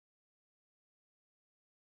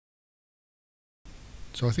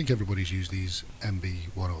So I think everybody's used these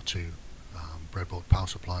MB102 breadboard power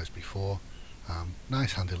supplies before.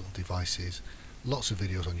 Nice handy little devices, lots of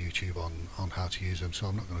videos on YouTube on how to use them, so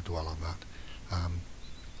I'm not going to dwell on that.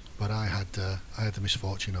 But I had the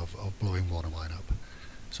misfortune of blowing one of mine up.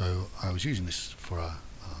 So I was using this for a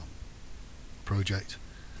project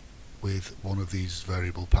with one of these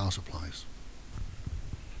variable power supplies.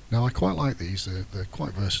 Now I quite like these, they're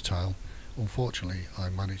quite versatile. Unfortunately I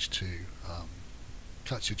managed to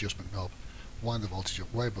catch the adjustment knob, wind the voltage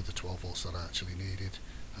up way above the 12 volts that I actually needed,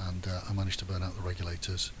 and I managed to burn out the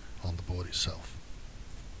regulators on the board itself.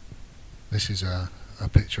 This is a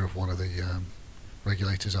picture of one of the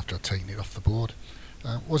regulators after I'd taken it off the board.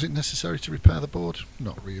 Was it necessary to repair the board?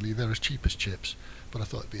 Not really, they're as cheap as chips, but I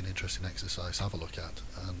thought it'd be an interesting exercise to have a look at,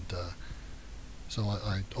 and so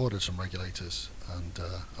I ordered some regulators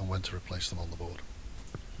and went to replace them on the board.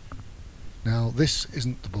 Now this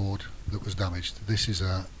isn't the board that was damaged, this is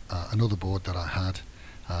another board that I had,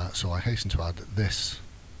 so I hasten to add that this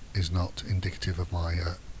is not indicative of my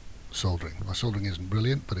soldering. My soldering isn't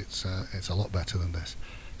brilliant, but it's a lot better than this.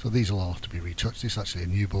 So these will all have to be retouched. This is actually a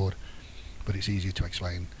new board, but it's easier to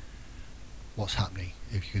explain what's happening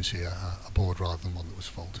if you can see a board rather than one that was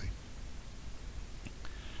faulty.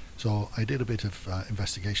 So I did a bit of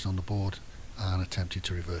investigation on the board and attempted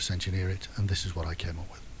to reverse engineer it, and this is what I came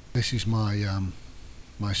up with. This is my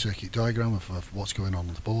my circuit diagram of what's going on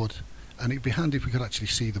the board, and it'd be handy if we could actually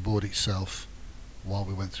see the board itself while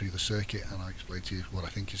we went through the circuit and I explain to you what I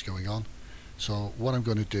think is going on. So what I'm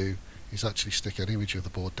going to do is actually stick an image of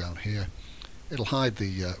the board down here. It'll hide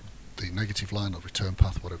the negative line or return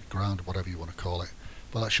path, whatever, ground, whatever you want to call it,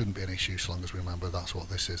 but that shouldn't be an issue so long as we remember that's what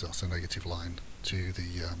this is. That's the negative line to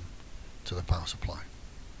the power supply.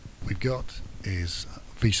 What we've got is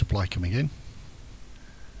V supply coming in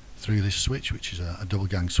through this switch, which is a double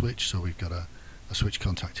gang switch. So we've got a switch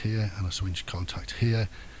contact here and a switch contact here,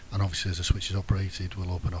 and obviously as the switch is operated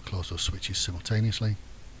we'll open or close those switches simultaneously.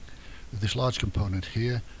 With this large component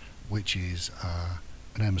here, which is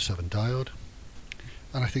an M7 diode,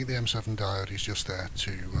 and I think the M7 diode is just there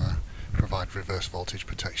to provide reverse voltage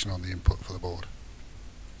protection on the input for the board.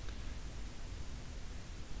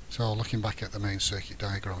 So looking back at the main circuit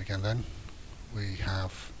diagram again, then we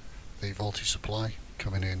have the voltage supply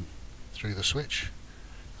coming in through the switch,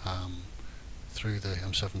 through the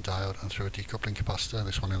M7 diode and through a decoupling capacitor,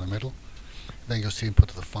 this one in the middle. Then goes to the input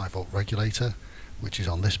of the 5 volt regulator, which is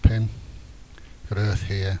on this pin. Got earth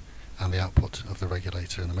here and the output of the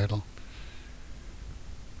regulator in the middle.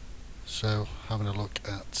 So having a look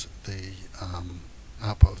at the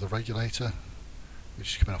output of the regulator,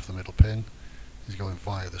 which is coming off the middle pin, is going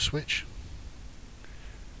via the switch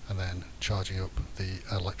and then charging up the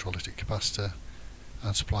electrolytic capacitor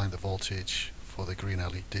and supplying the voltage for the green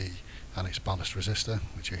LED and its ballast resistor,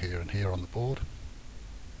 which are here and here on the board.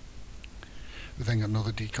 We've then got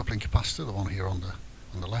another decoupling capacitor, the one here on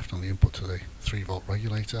the left, on the input to the 3 volt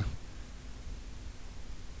regulator.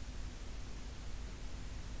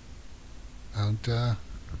 And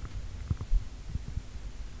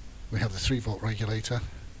we have the 3 volt regulator,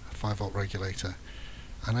 a 5 volt regulator,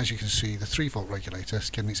 and as you can see the 3 volt regulator is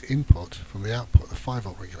getting its input from the output of the 5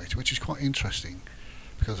 volt regulator, which is quite interesting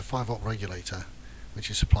because the 5 volt regulator,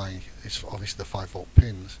 which is supplying, it's obviously the 5 volt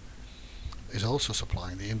pins, is also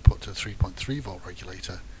supplying the input to the 3.3 volt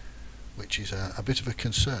regulator, which is a bit of a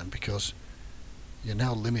concern because you're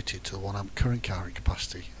now limited to the 1 amp current carrying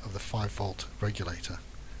capacity of the 5 volt regulator.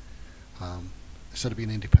 Instead of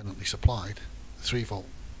being independently supplied, the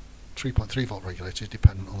 3.3 volt regulator is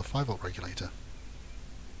dependent on the 5 volt regulator.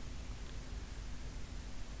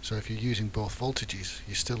 So if you're using both voltages,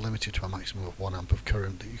 you're still limited to a maximum of 1 amp of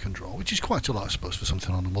current that you can draw, which is quite a lot I suppose for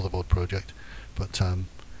something on a motherboard project. But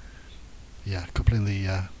yeah, coupling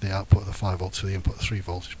the output of the 5 volt to the input of 3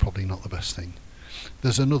 volts is probably not the best thing.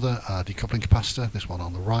 There's another decoupling capacitor, this one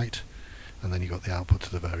on the right, and then you've got the output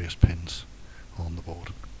to the various pins on the board.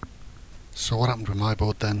 So what happened with my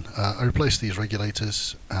board then? I replaced these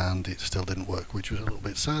regulators and it still didn't work, which was a little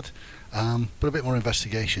bit sad, but a bit more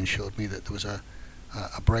investigation showed me that there was a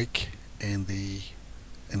break in the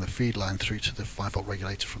feed line through to the 5 volt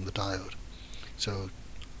regulator from the diode. So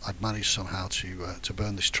I'd managed somehow to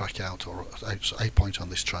burn this track out, or a point on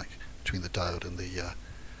this track between the diode and the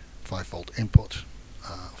 5 volt input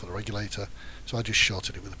for the regulator. So I just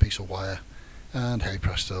shorted it with a piece of wire, and hey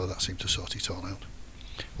presto, that seemed to sort it all out.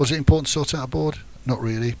 Was it important to sort out a board? Not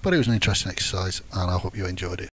really, but it was an interesting exercise and I hope you enjoyed it.